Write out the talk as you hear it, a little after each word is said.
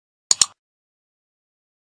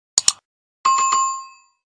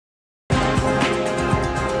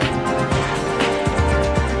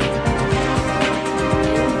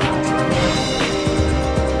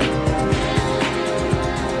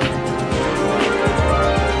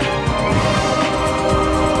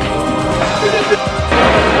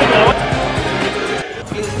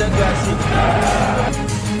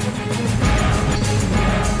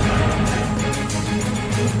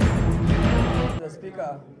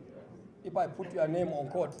if I put your name on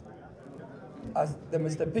court as the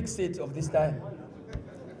Mr. Pixit of this time.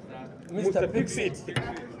 Mr. Pixit,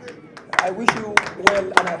 I wish you well,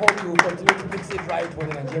 and I hope you continue to fix it right for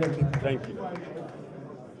the Nigerian people. Thank you.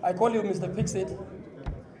 I call you Mr. Pixit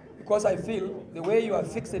because I feel the way you are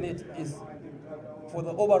fixing it is for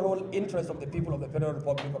the overall interest of the people of the Federal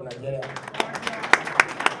Republic of Nigeria.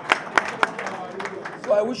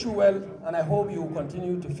 So I wish you well, and I hope you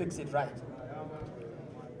continue to fix it right.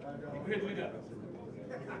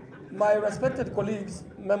 My respected colleagues,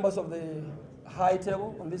 members of the high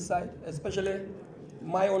table on this side, especially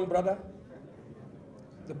my own brother,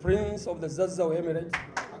 the Prince of the Zazzau Emirate,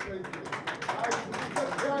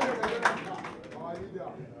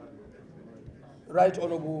 Right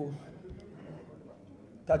Honourable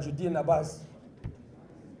Tajudeen Abbas.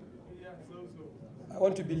 I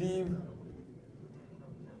want to believe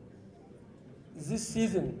this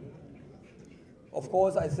season, of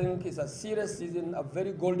course, I think is a serious season, a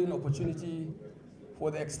very golden opportunity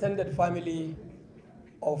for the extended family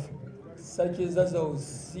of Sarki Zazzau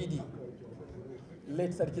Sidi,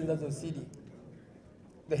 late Sarki Zazzau Sidi.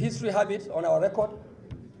 The history have it on our record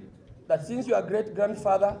that since your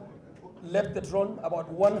great-grandfather left the throne about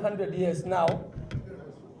 100 years now,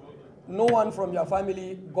 no one from your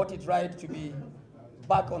family got it right to be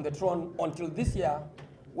back on the throne until this year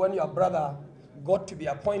when your brother got to be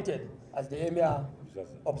appointed as the Emir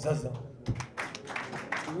of Zazzau.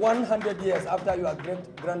 100 years after your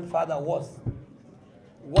great-grandfather was.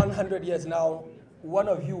 100 years now, one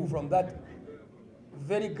of you from that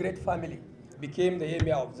very great family became the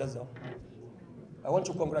Emir of Zazzau. I want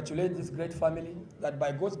to congratulate this great family that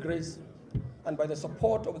by God's grace and by the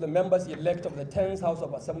support of the members elect of the 10th House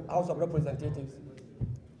of Representatives,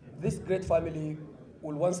 this great family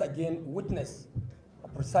will once again witness a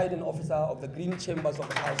presiding officer of the Green Chambers of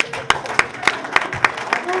the House of Representatives.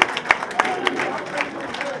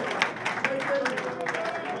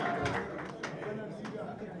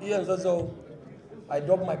 Ian Zazzau, I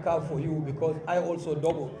drop my car for you because I also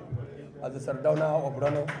double as the Sardauna of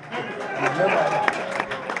Rano.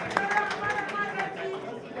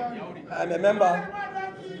 I'm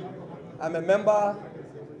a member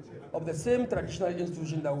of the same traditional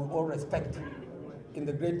institution that we all respect in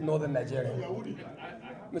the great northern Nigeria.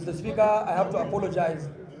 Mr. Speaker, I have to apologize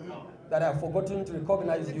that I have forgotten to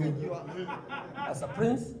recognize you as a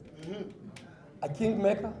prince, a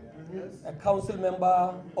kingmaker, a council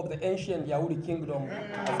member of the ancient Yahudi kingdom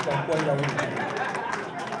as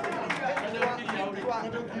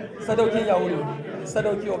Sadoki Yahudi,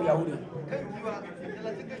 Sadoki of Yahudi.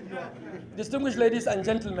 Distinguished ladies and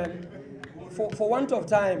gentlemen, for want of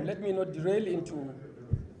time, let me not derail into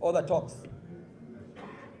other talks.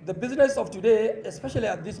 The business of today, especially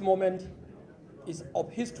at this moment, is of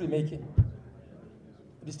history making.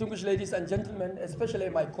 Distinguished ladies and gentlemen, especially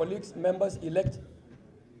my colleagues, members elect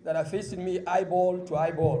that are facing me eyeball to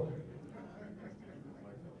eyeball.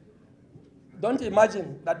 Don't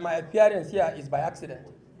imagine that my appearance here is by accident.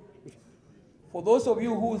 For those of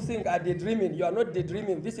you who think I'm daydreaming, you are not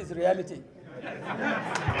daydreaming, this is reality.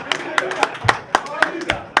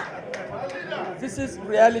 This is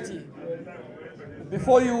reality.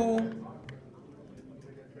 Before you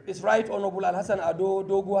is Right Honourable Al-Hassan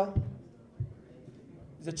Adodoguwa,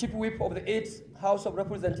 the Chief Whip of the 8th House of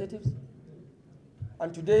Representatives.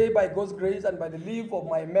 And today, by God's grace and by the leave of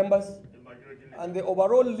my members and the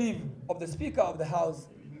overall leave of the Speaker of the House,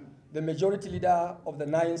 the Majority Leader of the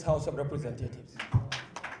 9th House of Representatives.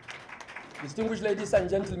 Distinguished ladies and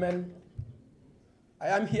gentlemen, I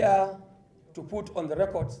am here to put on the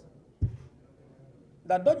record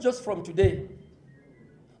that not just from today,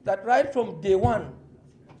 that right from day one,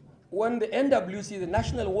 when the NWC, the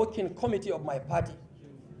National Working Committee of my party,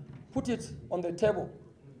 put it on the table,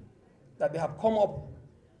 that they have come up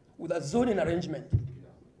with a zoning arrangement.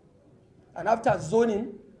 And after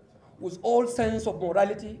zoning, with all sense of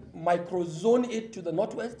morality, micro-zone it to the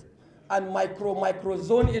northwest, and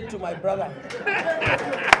micro-zone it to my brother.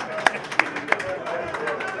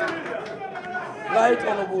 Right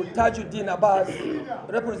Honourable Tajudeen Abbas,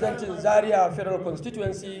 representing Zaria Federal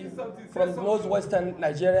Constituency from northwestern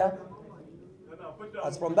Nigeria.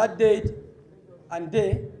 As from that date and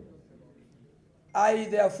day, I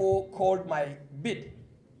therefore called my bid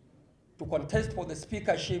to contest for the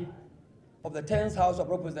speakership of the 10th House of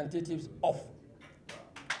Representatives off.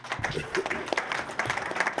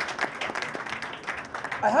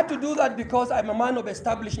 I had to do that because I'm a man of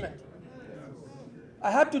establishment.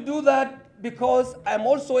 I had to do that because I'm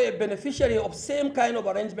also a beneficiary of same kind of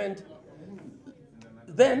arrangement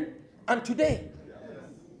then and today.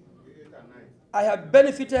 I have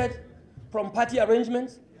benefited from party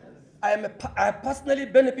arrangements. I personally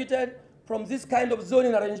benefited from this kind of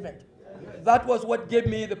zoning arrangement. That was what gave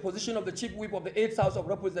me the position of the Chief Whip of the 8th House of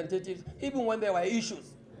Representatives, even when there were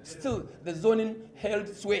issues. Still, the zoning held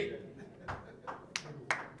sway.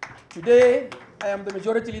 Today, I am the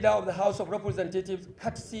Majority Leader of the House of Representatives,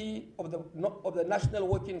 courtesy of the National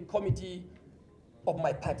Working Committee of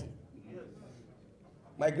my party.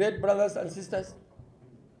 My great brothers and sisters,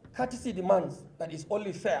 courtesy demands that it's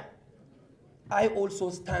only fair. I also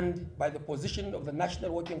stand by the position of the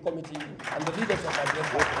National Working Committee and the leaders of my great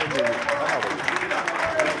party.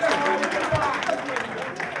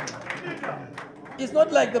 It's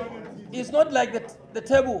not like the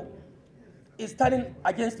table is turning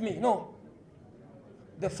against me. No.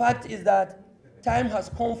 The fact is that time has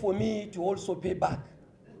come for me to also pay back.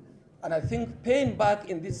 And I think paying back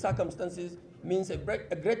in these circumstances means a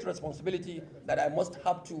great responsibility that I must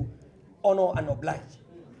have to honor and oblige.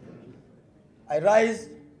 I rise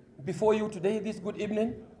before you today, this good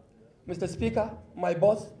evening, Mr. Speaker, my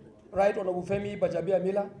boss, Right Honourable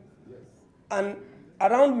Gbajabiamila, and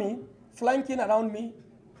around me, flanking around me,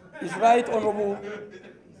 is Right Honourable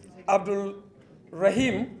Abdul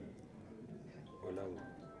Rahim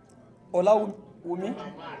Olawupi,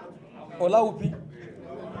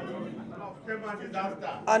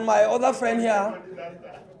 and my other friend here,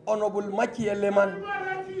 Honourable Makie Leman.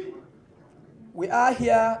 We are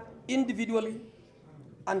here individually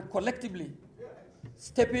and collectively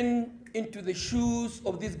stepping into the shoes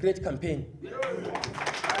of this great campaign.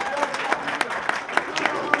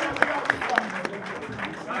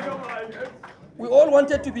 We all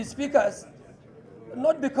wanted to be speakers,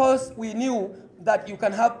 not because we knew that you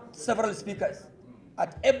can have several speakers.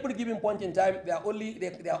 At every given point in time, there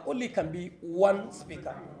only can be one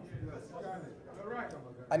speaker.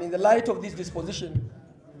 And in the light of this disposition,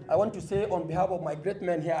 I want to say on behalf of my great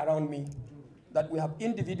men here around me that we have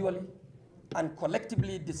individually and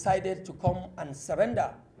collectively decided to come and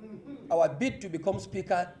surrender our bid to become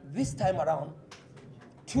speaker this time around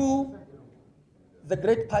to the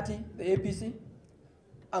great party, the APC,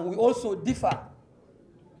 and we also differ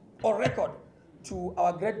on record to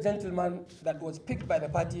our great gentleman that was picked by the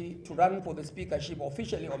party to run for the speakership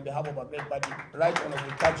officially on behalf of our great party, Right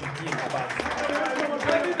Honourable Tajudeen Abbas.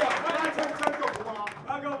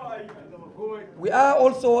 We are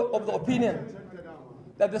also of the opinion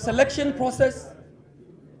that the selection process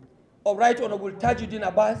of Right Honourable Tajudeen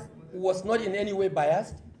Abbas was not in any way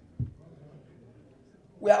biased.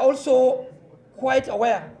 We are also quite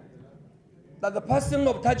aware that the person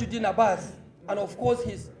of Tajudeen Abbas, and of course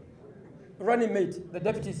his running mate, the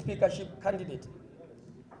deputy speakership candidate,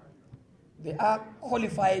 they are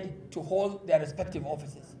qualified to hold their respective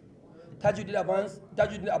offices. Tajudeen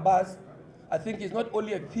Abbas, I think, is not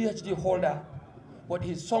only a PhD holder, but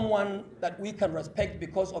he's someone that we can respect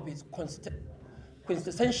because of his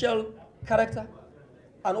quintessential character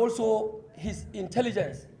and also his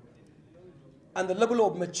intelligence and the level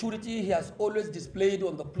of maturity he has always displayed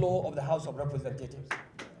on the floor of the House of Representatives.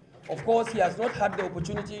 Of course, he has not had the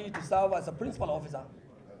opportunity to serve as a principal officer,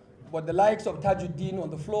 but the likes of Tajudeen on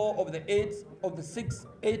the floor of the 8th, of the 6th,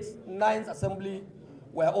 8th, 9th Assembly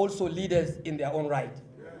were also leaders in their own right.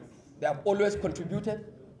 They have always contributed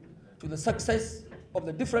to the success of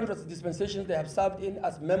the different dispensations they have served in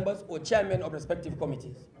as members or chairmen of respective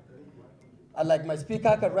committees. And like my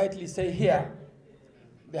speaker can rightly say here,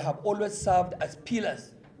 they have always served as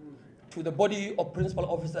pillars to the body of principal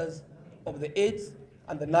officers of the 8th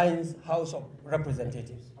and the 9th House of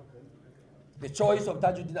Representatives. The choice of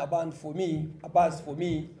Tajudeen Abbas for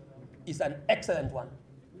me is an excellent one.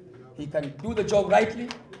 He can do the job rightly.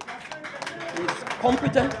 He is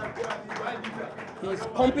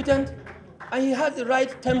competent, and he has the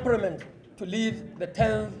right temperament to lead the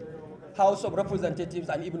 10th House of Representatives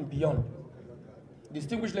and even beyond.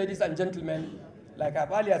 Distinguished ladies and gentlemen, like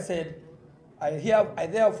I've earlier said, I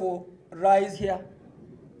therefore rise here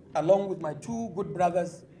along with my two good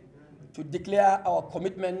brothers to declare our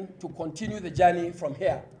commitment to continue the journey from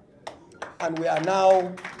here. And we are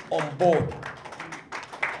now on board.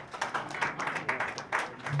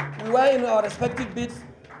 We were in our respective bids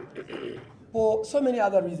for so many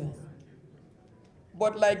other reasons.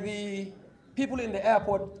 But like the people in the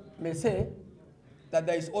airport may say, that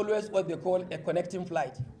there is always what they call a connecting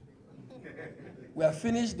flight. We have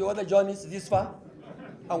finished the other journeys this far,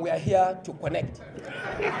 and we are here to connect.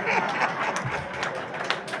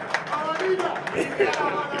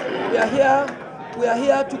 We are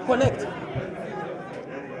here to connect.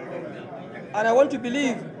 And I want to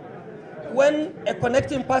believe when a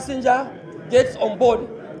connecting passenger gets on board,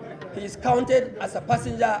 he is counted as a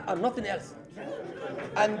passenger and nothing else.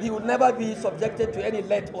 and he will never be subjected to any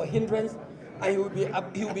let or hindrance, and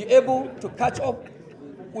he will be able to catch up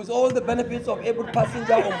with all the benefits of every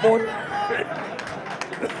passenger on board.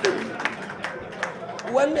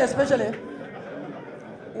 When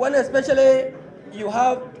especially you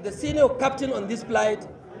have the senior captain on this flight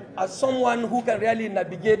as someone who can really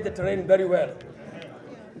navigate the terrain very well.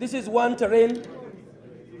 This is one terrain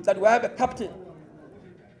that we have a captain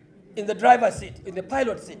in the driver's seat, in the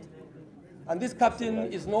pilot seat. And this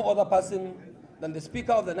captain is no other person than the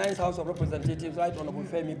Speaker of the 9th House of Representatives, Right Honourable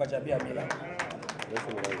Speaker Gbajabiamila.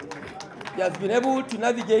 He has been able to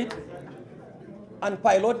navigate and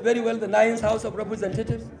pilot very well the 9th House of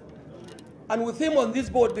Representatives. And with him on this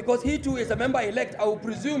board, because he too is a member-elect, I will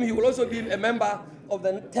presume he will also be a member of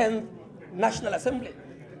the 10th National Assembly.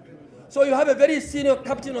 So you have a very senior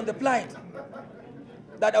captain on the flight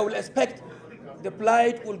that I will expect the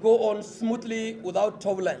flight will go on smoothly without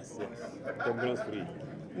turbulence. Yes, turbulence-free.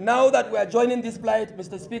 Now that we are joining this flight,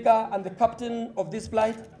 Mr. Speaker, and the captain of this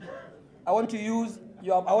flight, I want to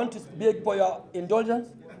beg for your indulgence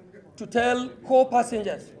to tell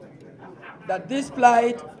co-passengers that this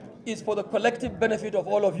flight is for the collective benefit of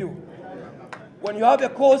all of you. When you have a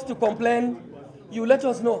cause to complain, you let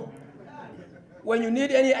us know. When you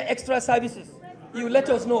need any extra services, you let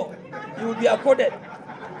us know. You will be accorded.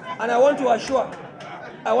 And I want to assure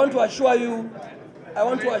you,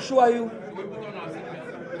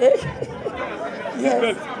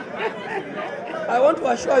 yes. I want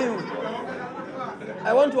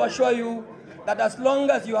to assure you that as long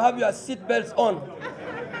as you have your seat belts on,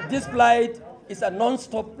 this flight is a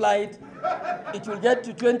non-stop flight. It will get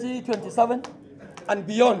to 2027 and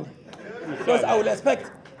beyond. Because I will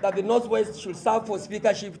expect that the Northwest should serve for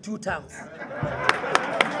speakership 2 terms.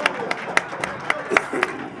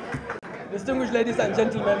 Distinguished ladies and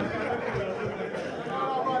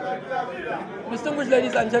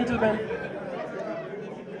gentlemen,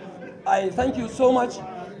 I thank you so much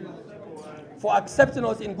for accepting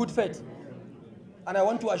us in good faith. And I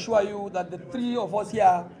want to assure you that the 3 of us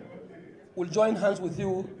here will join hands with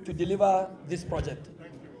you to deliver this project.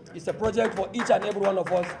 It's a project for each and every one of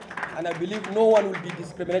us, and I believe no one will be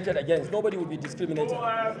discriminated against. Nobody will be discriminated.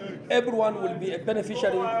 Everyone will be a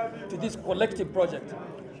beneficiary to this collective project,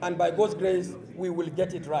 and by God's grace, we will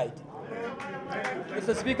get it right.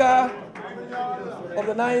 Mr. Speaker of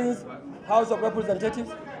the 9th House of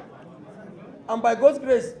Representatives, and by God's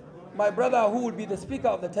grace, my brother who will be the Speaker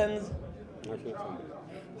of the 10th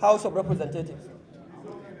House of Representatives.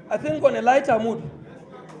 I think on a lighter mood,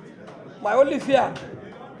 my only fear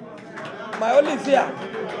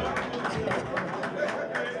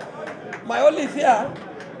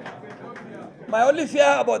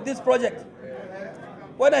about this project,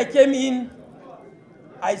 when I came in,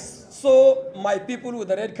 I saw my people with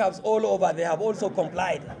the red caps all over. They have also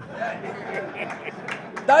complied.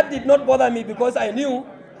 That did not bother me because I knew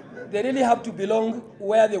they really have to belong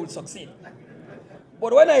where they will succeed.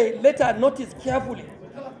 But when I later noticed carefully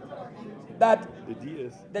that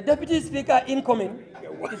the Deputy Speaker incoming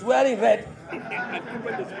is wearing red,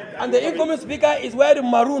 and the incoming Speaker is wearing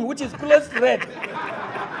maroon, which is close to red,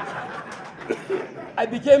 I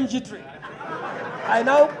became jittery. I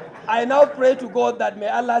now pray to God that may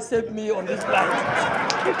Allah save me on this flight.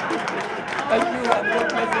 Thank you, and God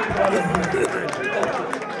bless you.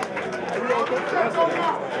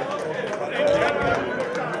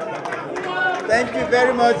 Thank you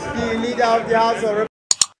very much, the leader of the House of Representatives.